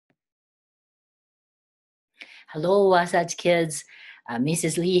Hello, Wasatch kids.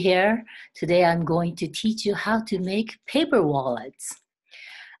 Mrs. Lee here. Today I'm going to teach you how to make paper wallets.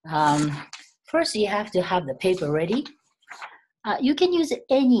 First, you have to have the paper ready. You can use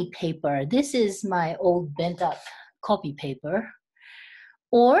any paper. This is my old bent up copy paper.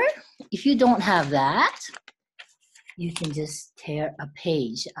 Or if you don't have that, you can just tear a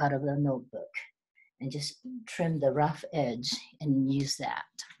page out of the notebook and just trim the rough edge and use that.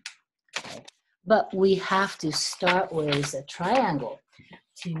 Okay. But we have to start with a triangle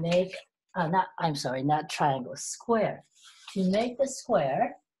to make, not triangle, square. To make the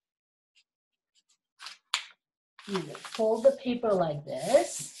square, you will fold the paper like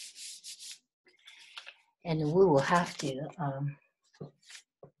this, and we will have to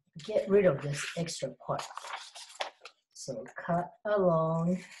get rid of this extra part. So cut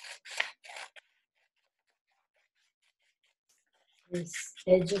along this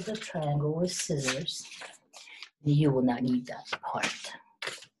edge of the triangle with scissors. You will not need that part.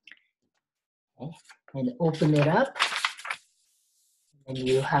 Okay. And open it up, and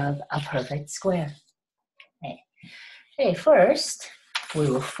you have a perfect square. Okay, first we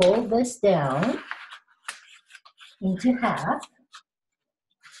will fold this down into half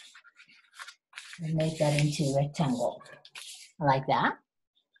and make that into a rectangle like that.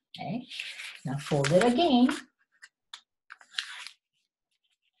 Okay, now fold it again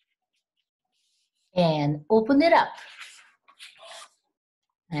and open it up.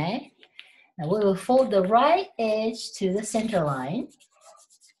 Okay, now we will fold the right edge to the center line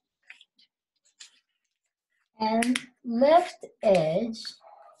and left edge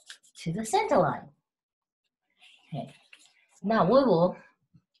to the center line. Okay, now we will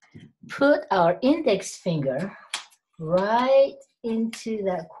put our index finger right into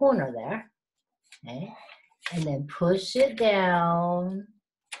that corner there, okay, and then push it down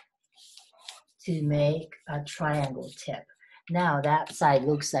to make a triangle tip. Now that side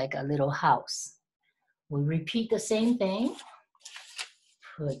looks like a little house. We repeat the same thing.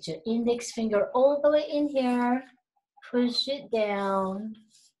 Put your index finger all the way in here, push it down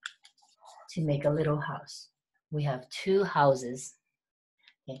to make a little house. We have two houses.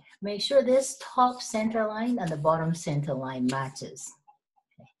 Okay. Make sure this top center line and the bottom center line matches.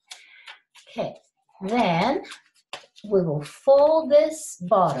 Okay. Then we will fold this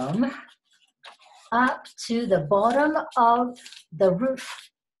bottom up to the bottom of the roof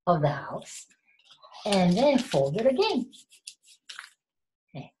of the house and then fold it again.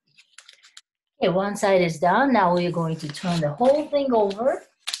 Okay. Okay, one side is done. Now we're going to turn the whole thing over.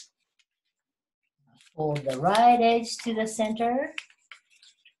 Fold the right edge to the center,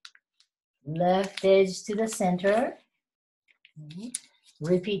 left edge to the center. Okay.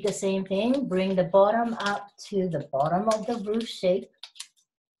 Repeat the same thing. Bring the bottom up to the bottom of the roof shape.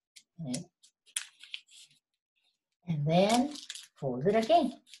 Okay. And then fold it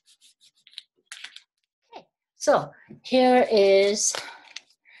again. Okay. So here is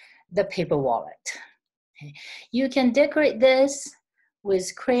the paper wallet. Okay. You can decorate this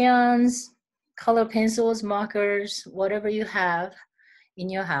with crayons, color pencils, markers, whatever you have in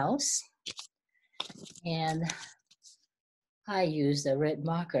your house. And I use the red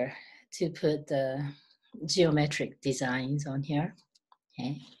marker to put the geometric designs on here.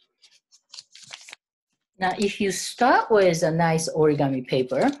 Okay. Now, if you start with a nice origami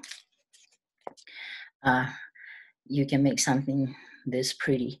paper, you can make something this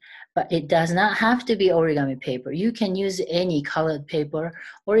pretty. But it does not have to be origami paper. You can use any colored paper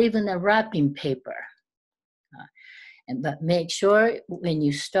or even a wrapping paper. But make sure when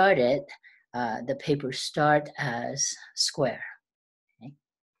you start it, the paper start as square. Okay.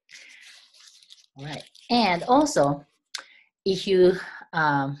 All right. And also, if you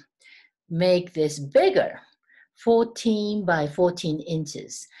make this bigger, 14 by 14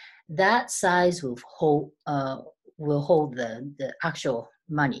 inches, that size will hold the actual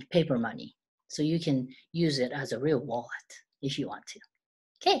money, paper money. So you can use it as a real wallet if you want to.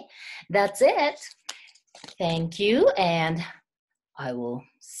 Okay, that's it. Thank you, and I will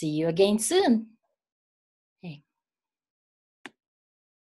see you again soon.